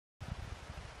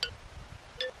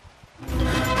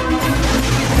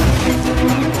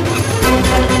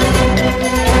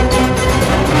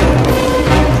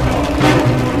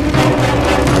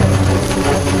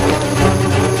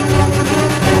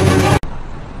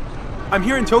I'm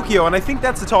here in Tokyo, and I think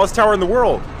that's the tallest tower in the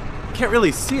world. Can't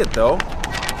really see it, though.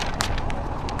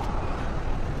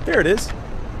 There it is.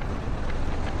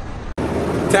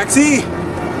 Taxi!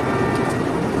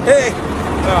 Hey!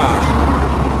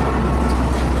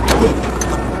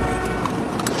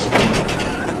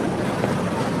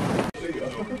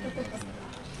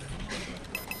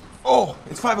 Oh,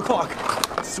 it's 5 o'clock.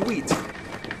 Sweet.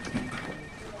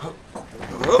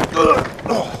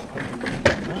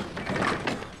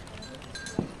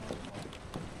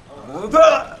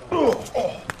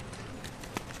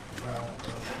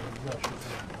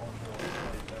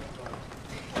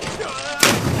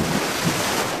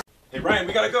 Hey Brian,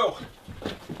 we gotta go.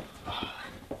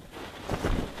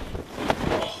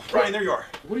 Oh, Brian, there you are.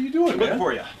 What are you doing, man? Looking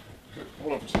for you.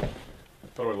 Hold on for a second.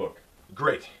 How do I look?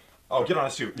 Great. Oh, get on a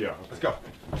suit. Yeah. Let's go.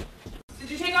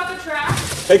 Did you take out the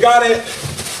trash? Hey, got it.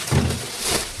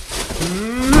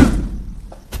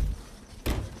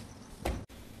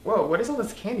 Whoa, what is all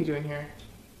this candy doing here?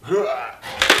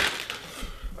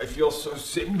 I feel so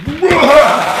sick.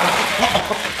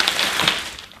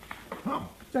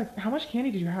 Zach, how much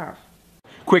candy did you have?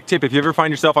 Quick tip, if you ever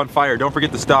find yourself on fire, don't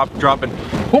forget to stop, drop, and...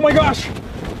 Oh my gosh!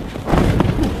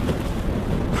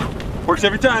 Works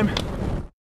every time.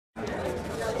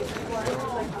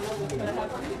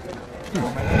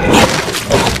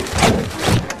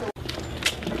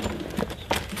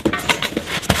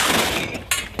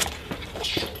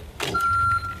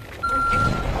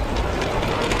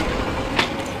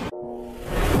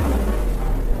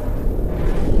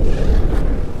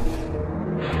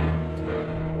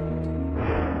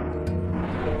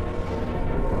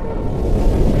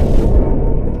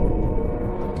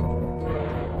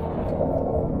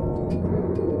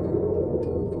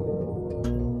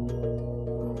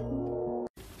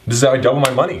 This is how I double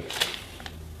my money.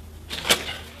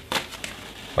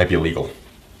 Might be illegal.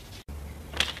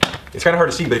 It's kind of hard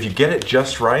to see, but if you get it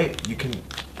just right, you can...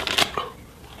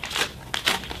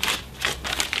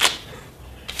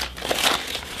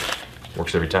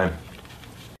 Works every time.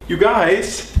 You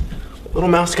guys! Little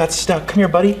mouse got stuck. Come here,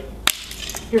 buddy.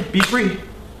 Here, be free.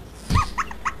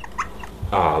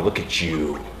 Ah, look at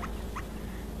you.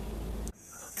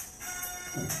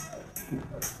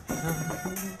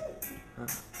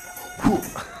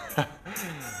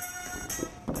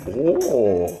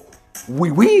 Oh,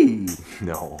 wee wee.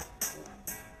 No.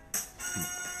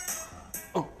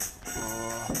 Oh,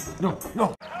 no,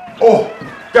 no. Oh,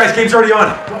 guys, game's already on.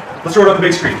 Let's throw it on the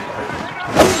big screen.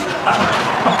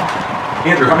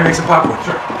 Andrew, help me make some popcorn.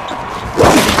 Sure.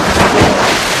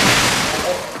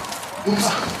 Oops.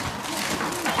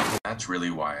 That's really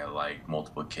why I like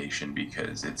multiplication,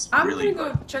 because it's I'm really.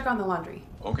 gonna go check on the laundry.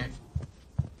 Okay.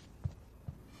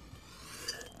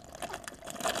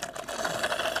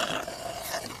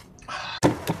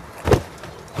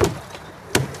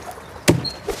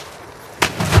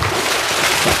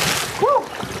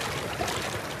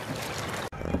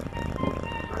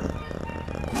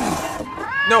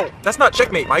 No, that's not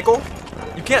checkmate, Michael.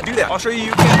 You can't do that. I'll show you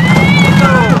you can't.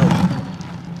 No!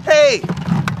 Hey!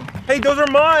 Hey, those are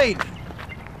mine!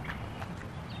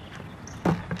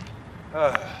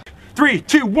 3,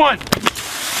 2, 1!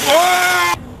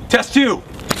 Test 2!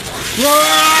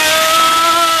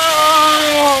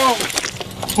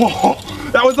 Oh,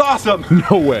 that was awesome!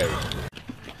 No way.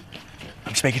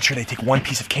 I'm just making sure they take one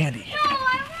piece of candy. No, I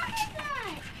want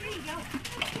that. Here you go.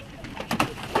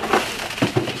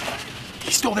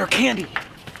 He stole their candy!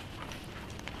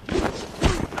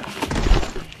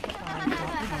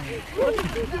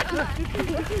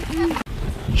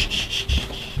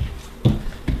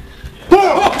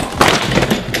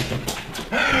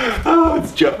 Oh,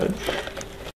 it's John.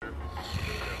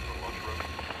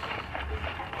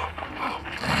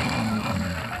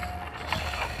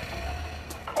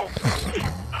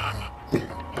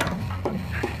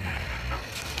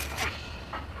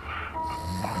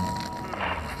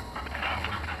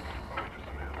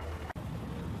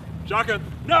 Shotgun.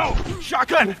 No!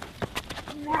 Shotgun!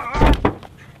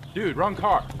 Dude, wrong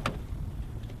car.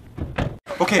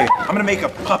 Okay, I'm gonna make a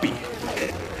puppy.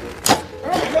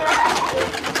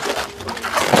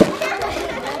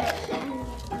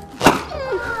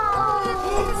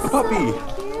 Puppy!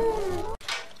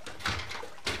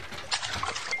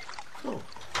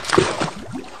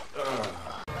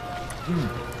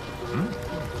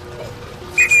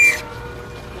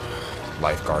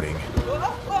 Lifeguarding.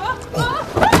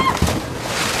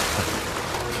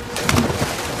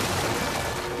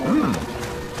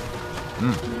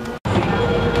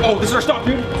 Oh, this is our stop,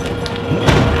 dude!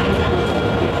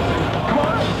 Come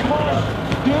on,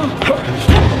 dude!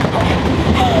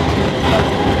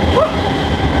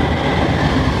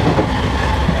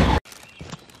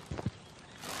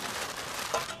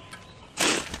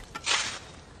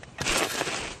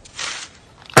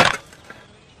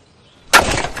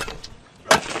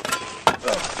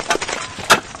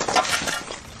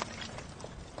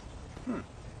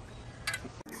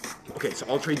 Okay, so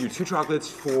I'll trade you 2 chocolates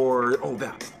for, oh,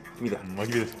 that. Give me that. I'll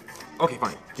give you this. Okay,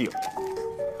 fine. Deal.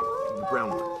 The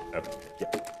brown one. Okay. Yeah.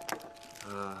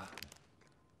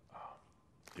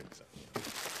 Give me this.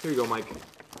 Here you go, Mike.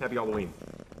 Happy Halloween.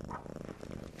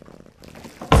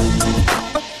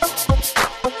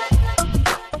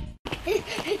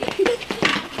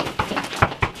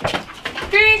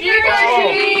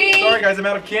 Oh, sorry guys, I'm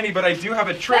out of candy, but I do have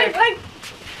a trick.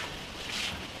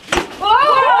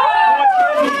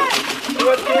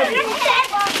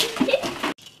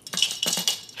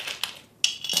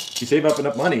 You save up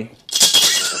enough money.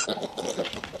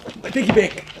 My piggy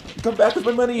bank. Come back with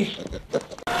my money.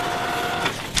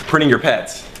 Printing your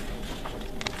pets.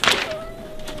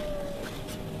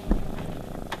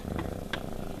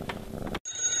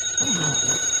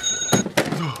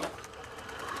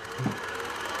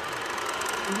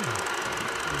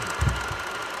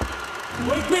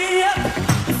 Wake me up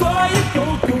before you go.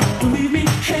 Don't leave me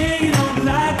hanging on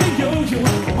like a yo-yo.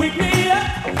 Wake me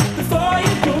up before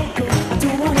you go. I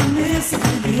don't wanna miss it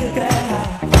when you hit that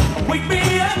high. Wake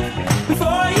me up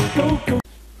before you go.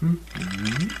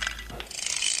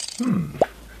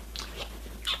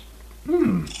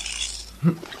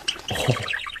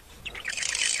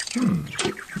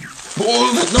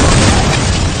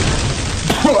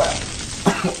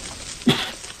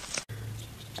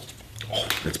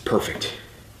 That's perfect.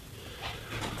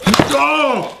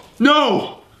 Oh!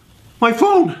 No! My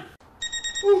phone!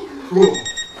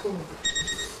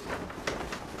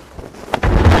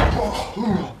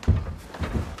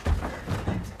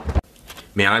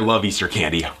 Man, I love Easter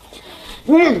candy.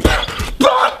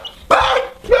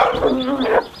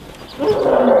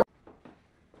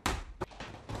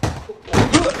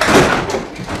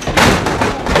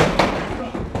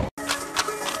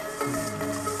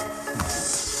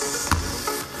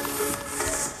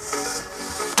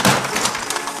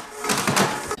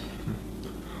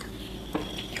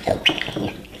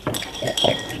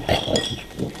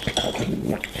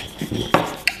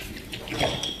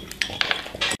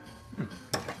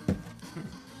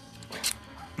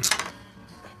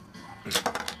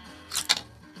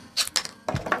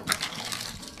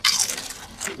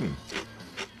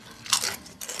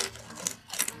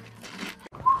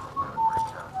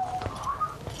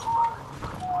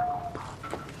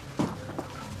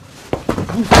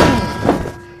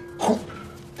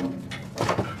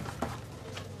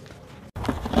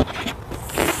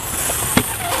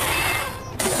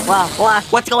 Whoa,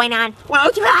 what's going on? Whoa,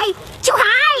 too high! Too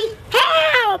high!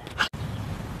 Help!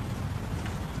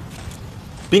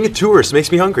 Being a tourist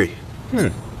makes me hungry.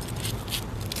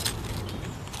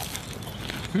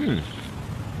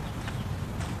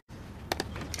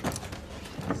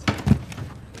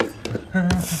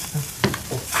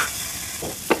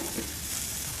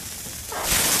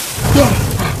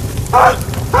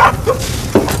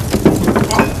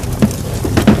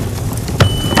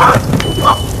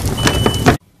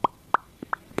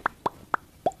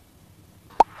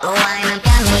 Oh, I'm a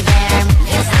gummy bear.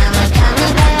 Yes, I'm a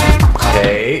gummy bear.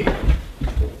 Hey.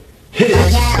 Hit it.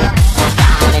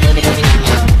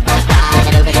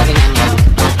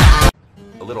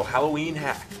 A little Halloween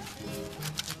hack.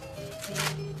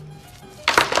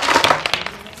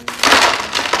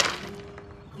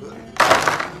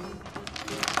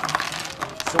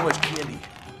 So much candy.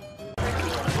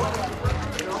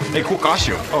 Hey, cool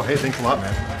costume. Oh, hey, thanks a lot,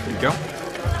 man. There you go.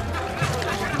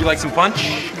 You like some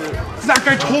punch? Zach,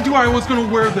 I told you I was gonna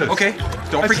wear this. Okay,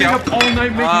 don't I freak stayed out. up all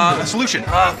night making this. Solution.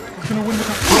 I'm gonna win the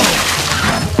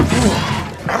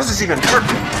How does this even work?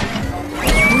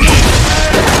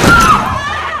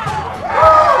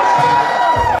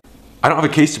 I don't have a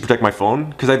case to protect my phone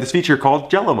because I have this feature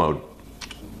called Jello mode.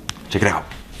 Check it out.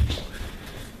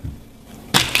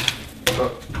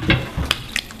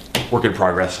 Work in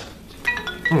progress.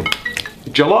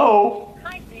 Jello!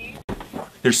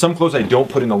 There's some clothes I don't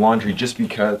put in the laundry just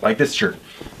because, like this shirt.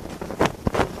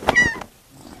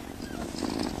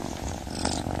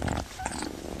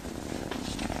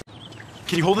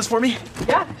 Can you hold this for me?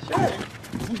 Yeah, sure.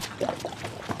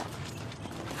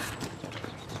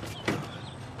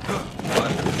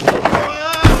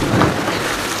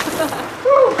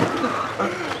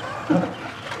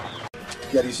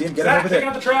 Yeah, do you see him? Get Zach, take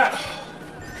out the trash.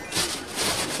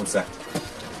 One sec.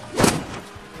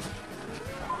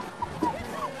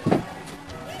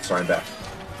 Sorry, I'm back.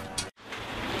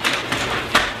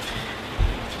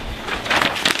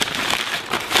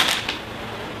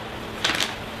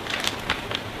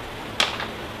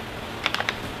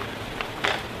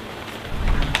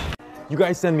 You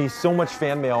guys send me so much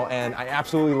fan mail and I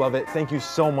absolutely love it. Thank you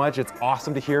so much. It's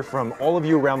awesome to hear from all of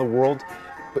you around the world.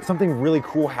 But something really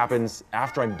cool happens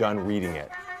after I'm done reading it.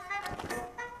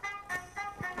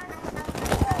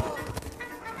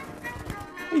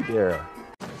 Hey there.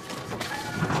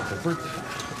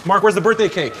 Mark, where's the birthday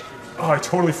cake? Oh, I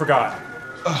totally forgot.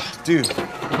 Dude.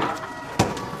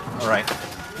 All right,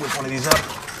 whip one of these up.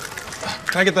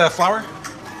 Can I get the flower?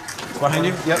 Behind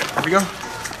you? Yep, here we go.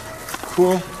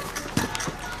 Cool.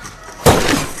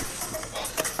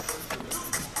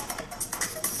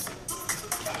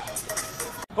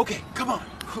 Okay, come on.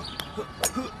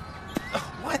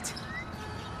 What?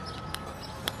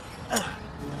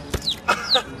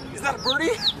 Is that a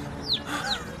birdie?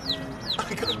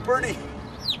 I got a birdie.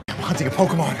 I'm hunting a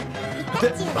Pokemon.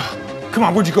 Come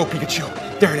on, where'd you go, Pikachu?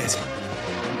 There it is.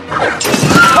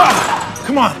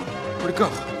 Come on. Where'd it go?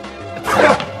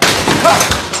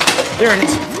 There it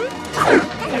is.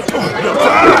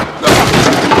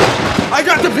 I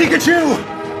got the Pikachu!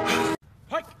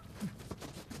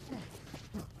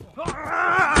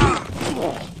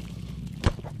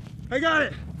 I got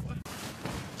it!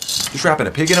 Just wrapping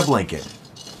a pig in a blanket.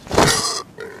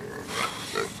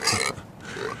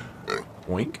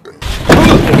 Boink.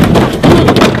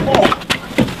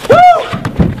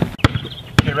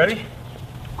 Okay, ready?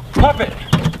 Pop it!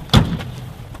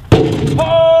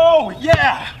 Oh,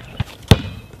 yeah!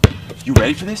 You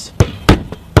ready for this?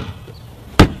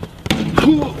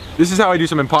 This is how I do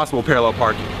some impossible parallel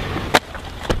parking.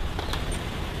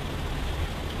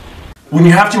 When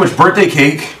you have too much birthday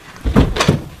cake.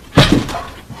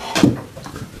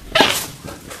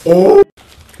 Oh!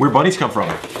 Where bunnies come from?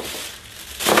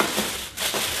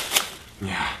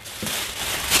 Yeah.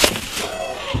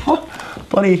 Oh,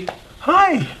 bunny,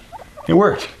 hi! It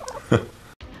worked.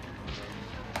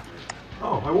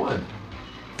 Oh, I won.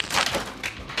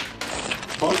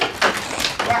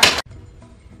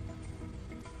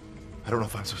 I don't know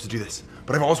if I'm supposed to do this,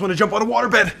 but I've always wanted to jump on a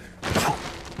waterbed.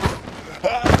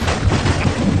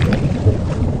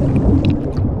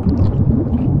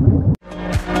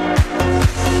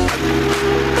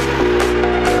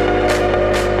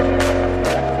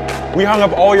 We hung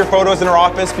up all your photos in our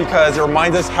office because it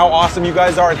reminds us how awesome you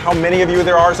guys are and how many of you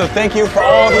there are. So thank you for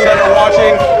all of you that are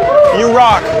watching. You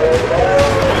rock.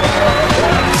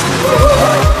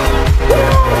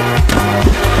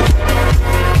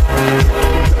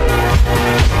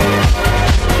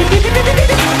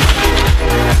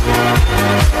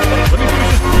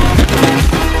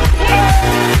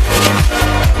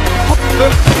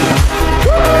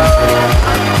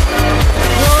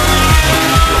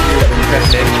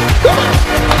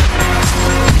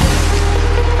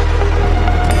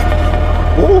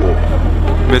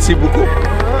 Merci beaucoup.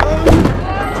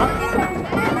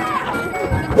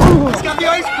 It's got the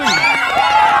ice cream.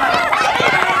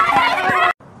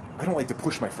 I don't like to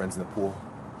push my friends in the pool.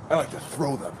 I like to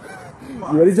throw them. You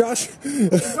ready, Josh?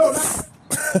 It's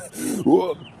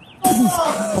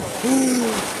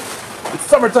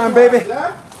summertime, baby. Hey,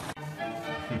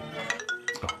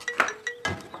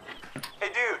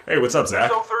 dude. Hey, what's up, Zach? I'm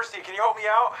so thirsty. Can you help me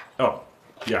out? Oh,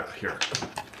 yeah, here.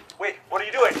 Wait, what are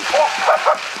you doing?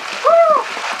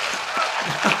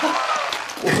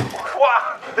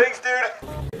 Wow, thanks, dude.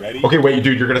 Ready? Okay, wait,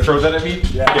 dude, you're gonna throw that at me?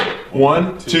 Yeah. Okay.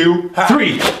 1, 2, 3.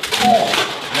 Isn't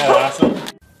that awesome?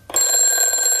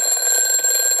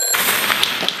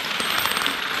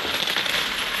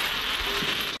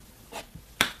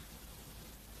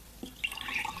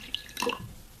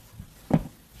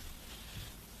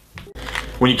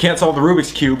 When you can't solve the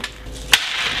Rubik's Cube,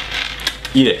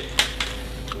 eat it.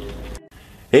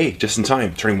 Hey, just in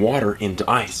time, turning water into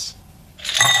ice.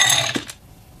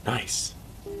 Nice.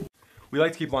 We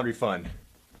like to keep laundry fun.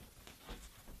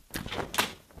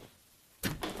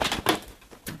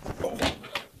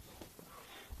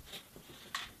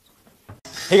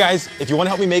 Hey guys, if you want to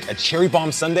help me make a cherry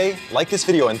bomb sundae, like this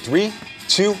video in 3,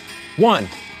 2, 1.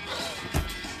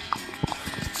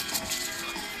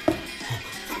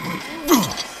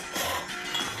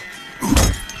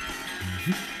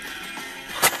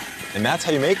 And that's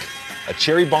how you make a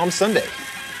cherry bomb sundae.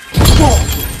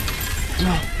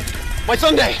 My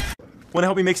sundae! Want to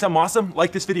help me make something awesome?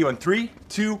 Like this video in 3,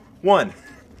 2, 1.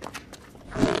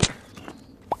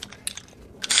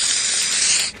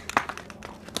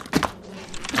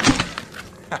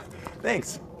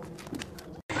 Thanks.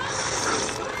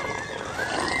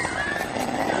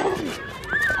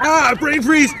 Ah, brain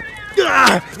freeze!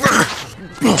 Ah!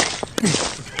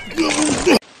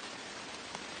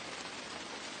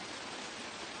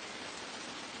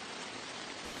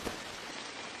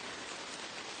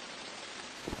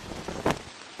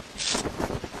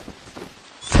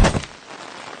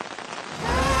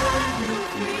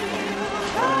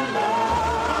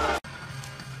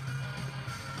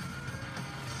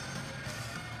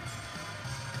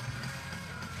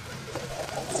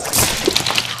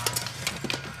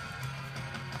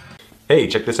 Hey,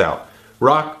 check this out.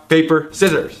 Rock, paper,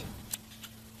 scissors.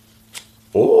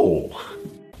 Oh.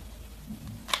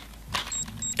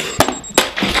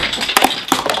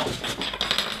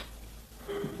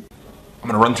 I'm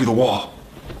gonna run through the wall.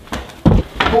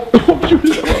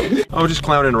 I was just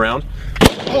clowning around.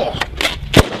 Oh.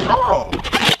 Oh.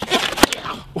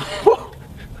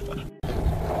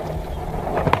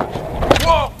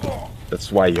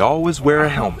 That's why you always wear a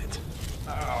helmet.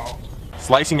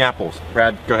 Slicing apples.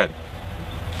 Brad, go ahead.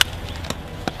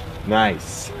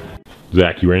 Nice.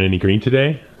 Zach, you wearing any green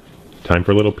today? Time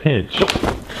for a little pinch.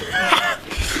 I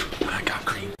got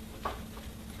green.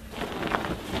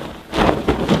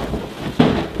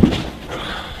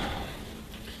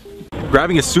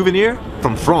 Grabbing a souvenir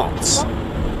from France.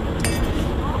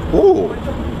 Oh,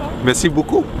 merci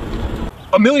beaucoup.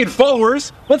 1 million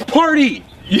followers? Let's party!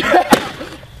 Yeah!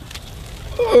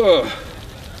 Ugh.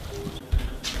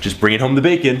 Just bringing home the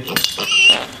bacon.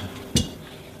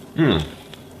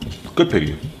 Good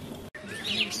piggy.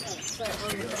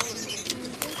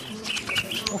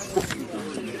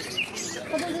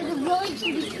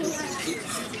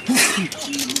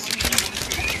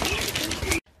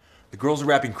 The girls are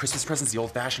wrapping Christmas presents the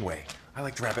old-fashioned way. I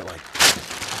like to wrap it like...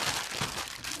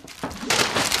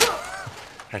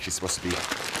 Actually supposed to be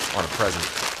on a present.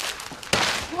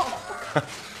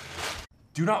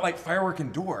 Do not light firework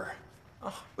indoor.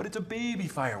 Oh, but it's a baby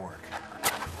firework.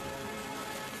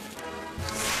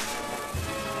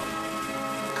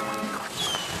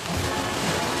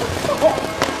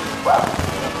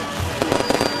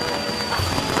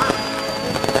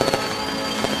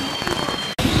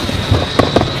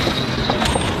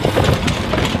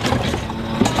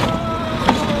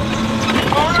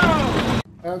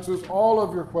 Answers all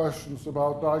of your questions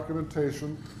about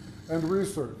documentation and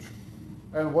research.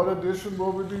 And what edition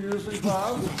will we be using,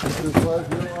 class? It's right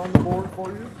here on the board for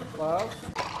you, class.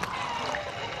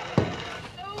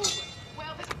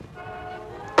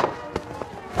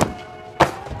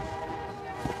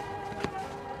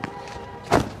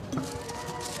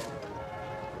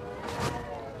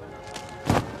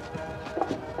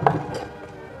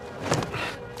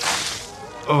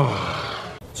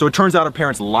 So it turns out our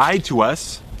parents lied to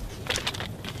us.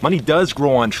 Money does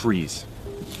grow on trees.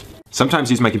 Sometimes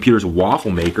use my computer's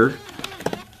waffle maker.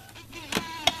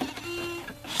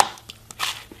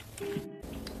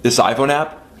 This iPhone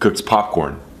app cooks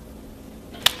popcorn.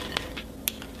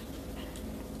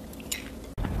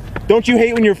 Don't you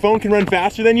hate when your phone can run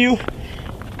faster than you?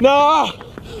 No!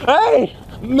 Hey!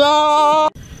 No!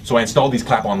 So I installed these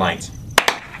clap-on lights.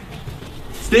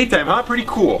 It's daytime, huh? Pretty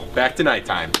cool. Back to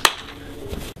nighttime.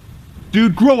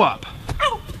 Dude, grow up!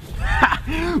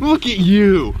 Look at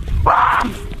you!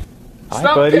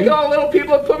 Stop picking on little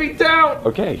people and put me down!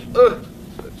 Okay.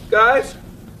 Guys?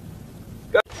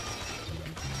 Come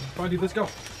on, dude, let's go.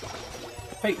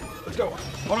 Hey, let's go.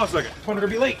 Hold on a second. I'm gonna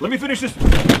be late. Let me finish this.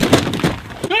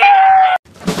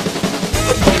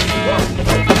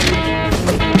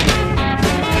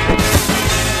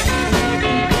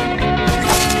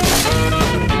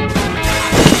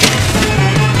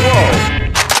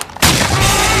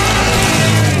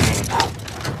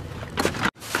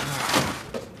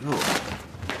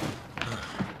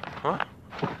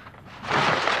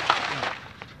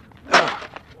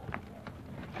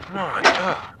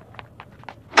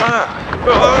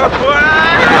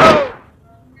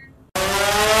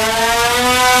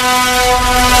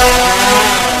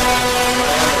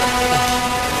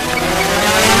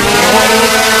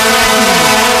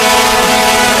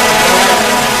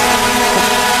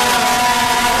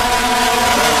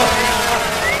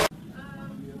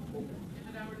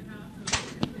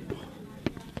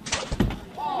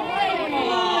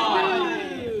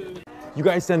 You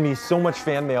guys send me so much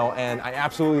fan mail and I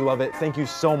absolutely love it. Thank you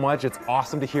so much. It's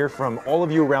awesome to hear from all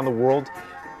of you around the world.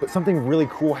 But something really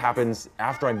cool happens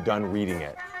after I'm done reading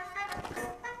it.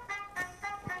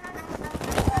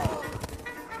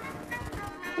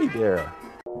 Hey there.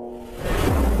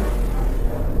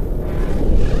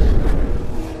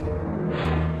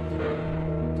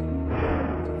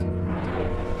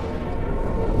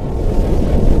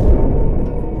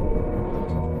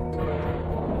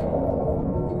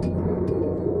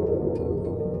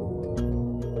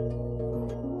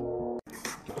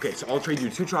 Okay, so I'll trade you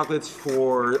 2 chocolates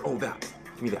for, oh, that.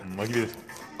 Give me that. I'll give you this.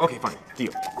 Okay, fine.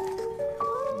 Deal.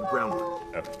 Brown one.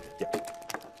 Okay. Yeah.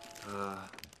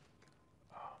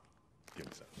 Give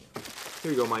me some.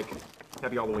 Here you go, Mike.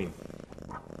 Happy Halloween.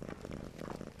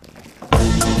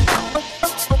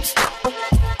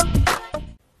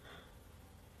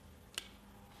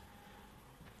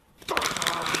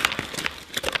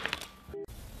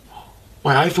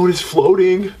 My iPhone is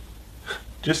floating.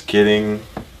 Just kidding.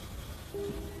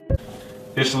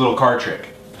 Just a little card trick.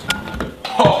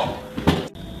 Oh!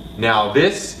 Now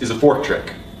this is a fork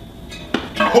trick.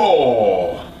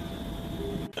 Oh!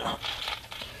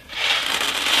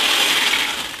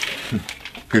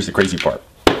 Here's the crazy part.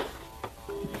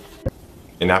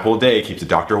 An apple a day keeps the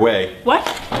doctor away. What?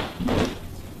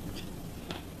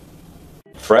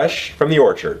 Fresh from the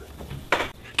orchard.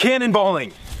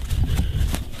 Cannonballing!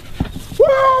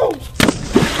 Woo!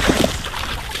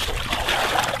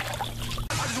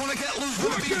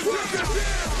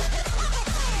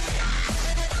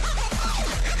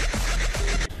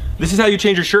 This is how you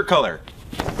change your shirt color.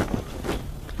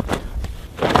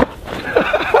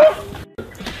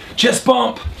 Chest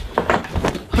bump!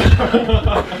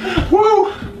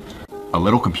 Woo! A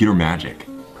little computer magic.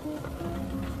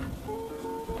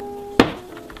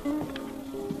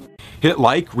 Hit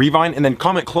like, revine, and then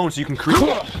comment clone so you can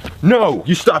create. No,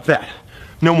 you stop that.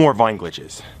 No more Vine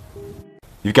glitches.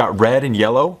 You've got red and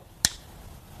yellow.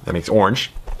 That makes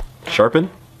orange. Sharpen.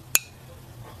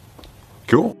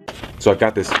 Cool. So I've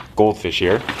got this goldfish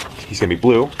here. He's gonna be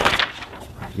blue.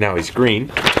 Now he's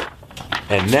green.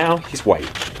 And now he's white.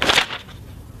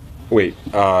 Wait,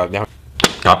 now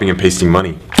copying and pasting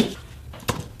money.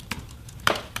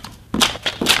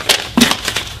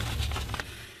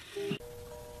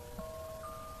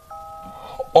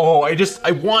 Oh,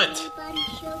 I want.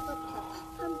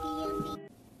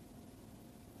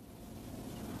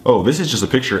 Oh, this is just a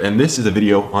picture and this is a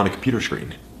video on a computer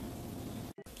screen.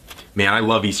 Man, I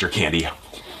love Easter candy.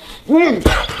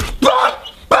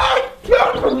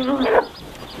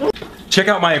 Check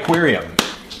out my aquarium.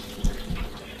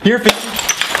 Here, fish.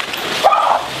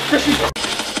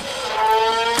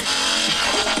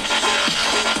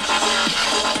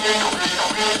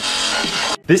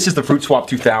 This is the Fruit Swap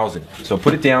 2000. So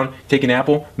put it down, take an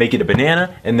apple, make it a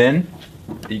banana, and then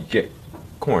you get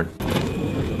corn.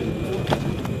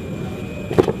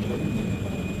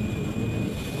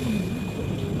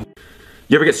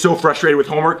 You ever get so frustrated with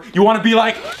homework, you want to be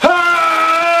like,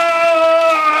 ah!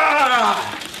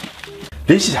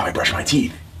 This is how I brush my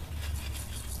teeth.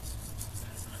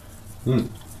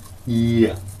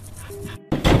 Yeah.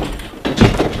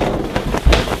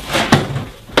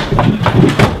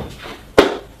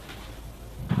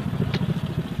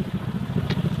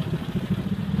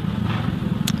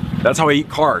 That's how I eat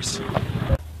cars.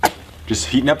 Just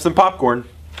heating up some popcorn.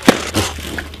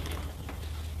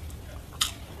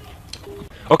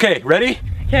 Okay, ready?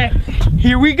 Okay.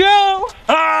 Here we go!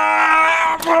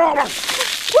 Ah!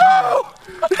 Woo!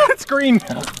 It's green.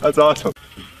 That's awesome.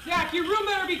 Jack, your room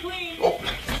better be clean. Oh.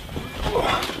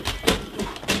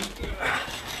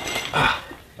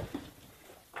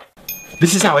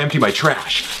 This is how I empty my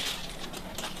trash.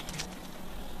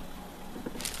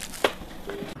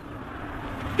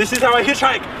 This is how I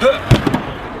hitchhike.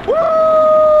 Woo!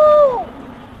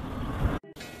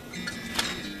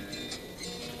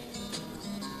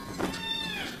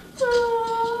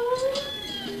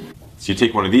 So you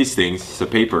take one of these things, it's a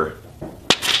paper,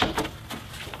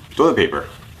 toilet paper.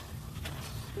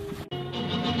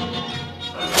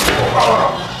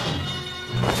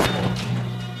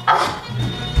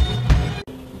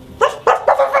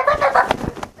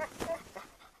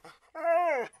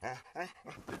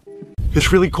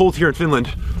 It's really cold here in Finland.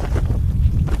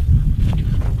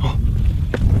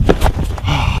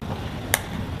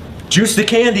 Juice the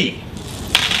candy!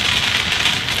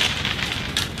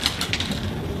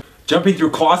 Jumping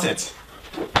through closets.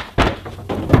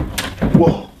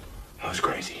 Whoa, that was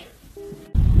crazy.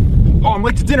 Oh, I'm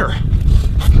late to dinner.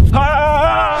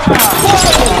 Ah!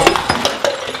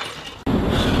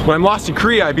 When I'm lost in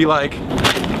Korea, I'd be like,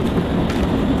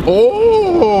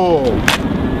 oh!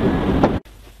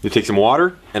 You take some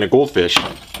water and a goldfish.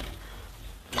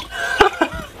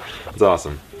 That's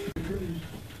awesome.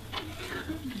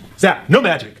 Zach, no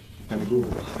magic.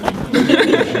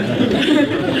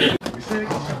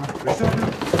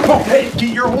 Oh, hey,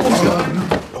 get your holes done.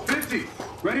 50.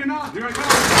 Ready or not? Here I come.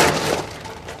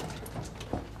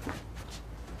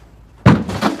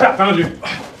 Ah, found you.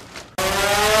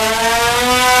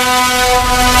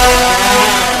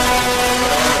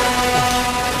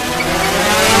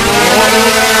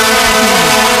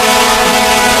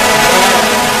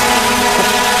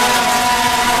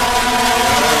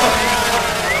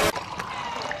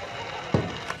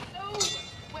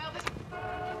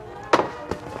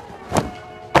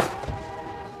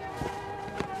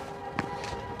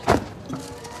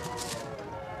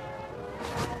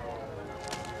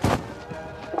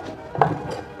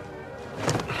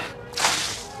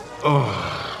 Oh.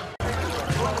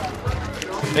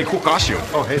 Hey, cool costume.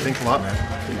 Oh, hey, thanks a lot, man.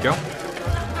 There you go.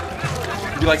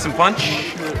 Would you like some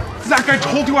punch? Zach, I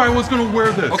told you I was gonna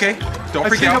wear this. Okay, don't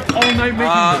freak I out. stayed up all night making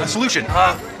A this. solution.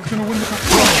 I'm gonna win the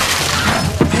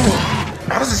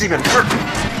How does this even work?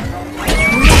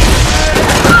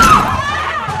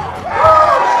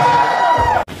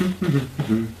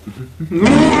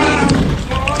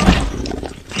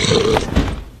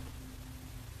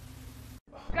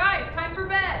 Guys, time for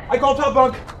bed. I called top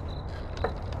bunk.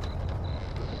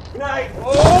 Good night.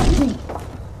 Oh!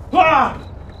 Ah!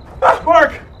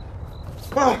 Mark!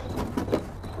 Ah!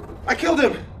 I killed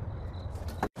him.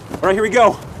 All right, here we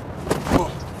go.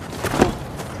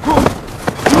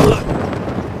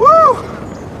 Woo!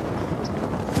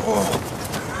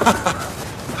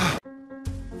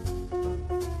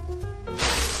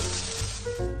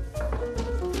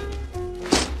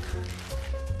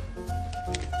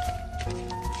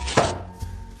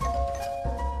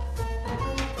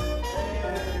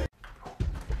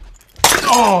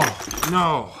 Oh,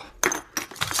 no.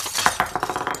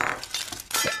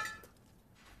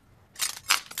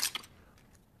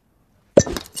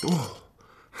 Oh,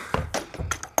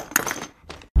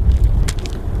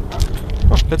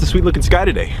 that's a sweet looking sky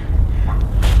today.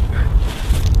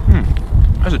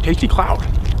 That's a tasty cloud.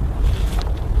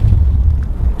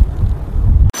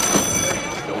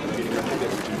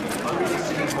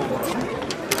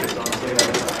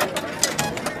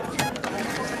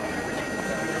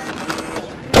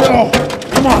 Oh,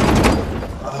 come on.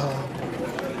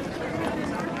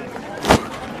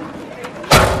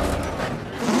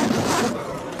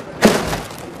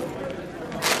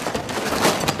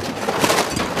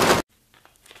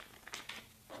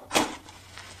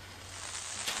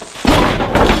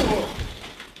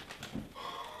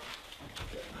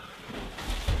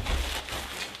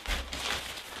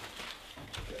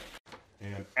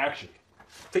 And action.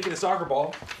 Taking a soccer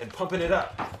ball and pumping it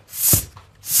up.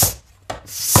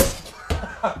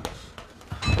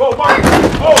 Go, Mark!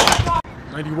 Oh!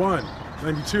 91,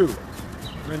 92,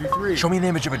 93. Show me an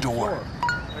image of a door.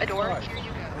 94, A door?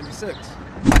 96,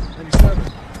 97,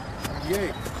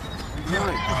 98,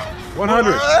 99,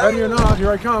 100. Ready or not,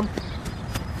 here I come.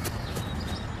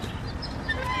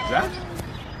 Zach?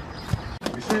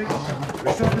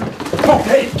 Oh,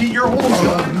 hey, get your hold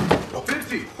on.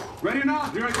 50. Ready or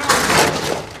not? Here I come.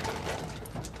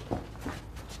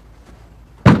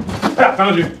 Ah,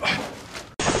 found you.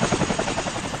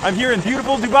 I'm here in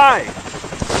beautiful Dubai.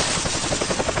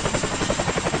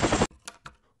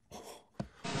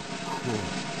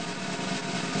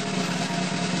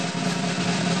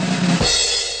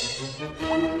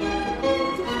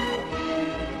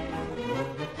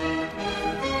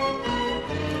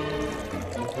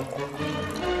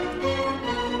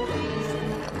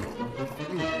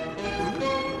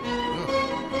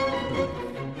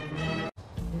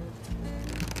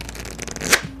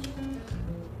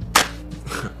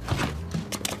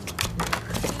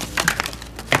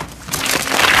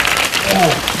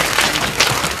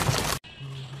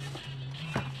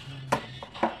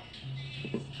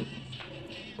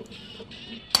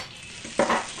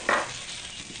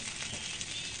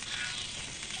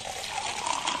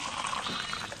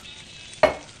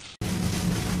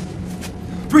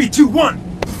 Three, two, one.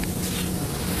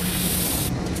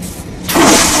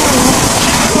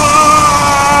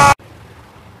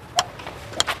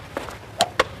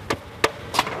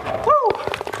 Woo!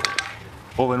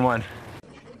 Hole in one.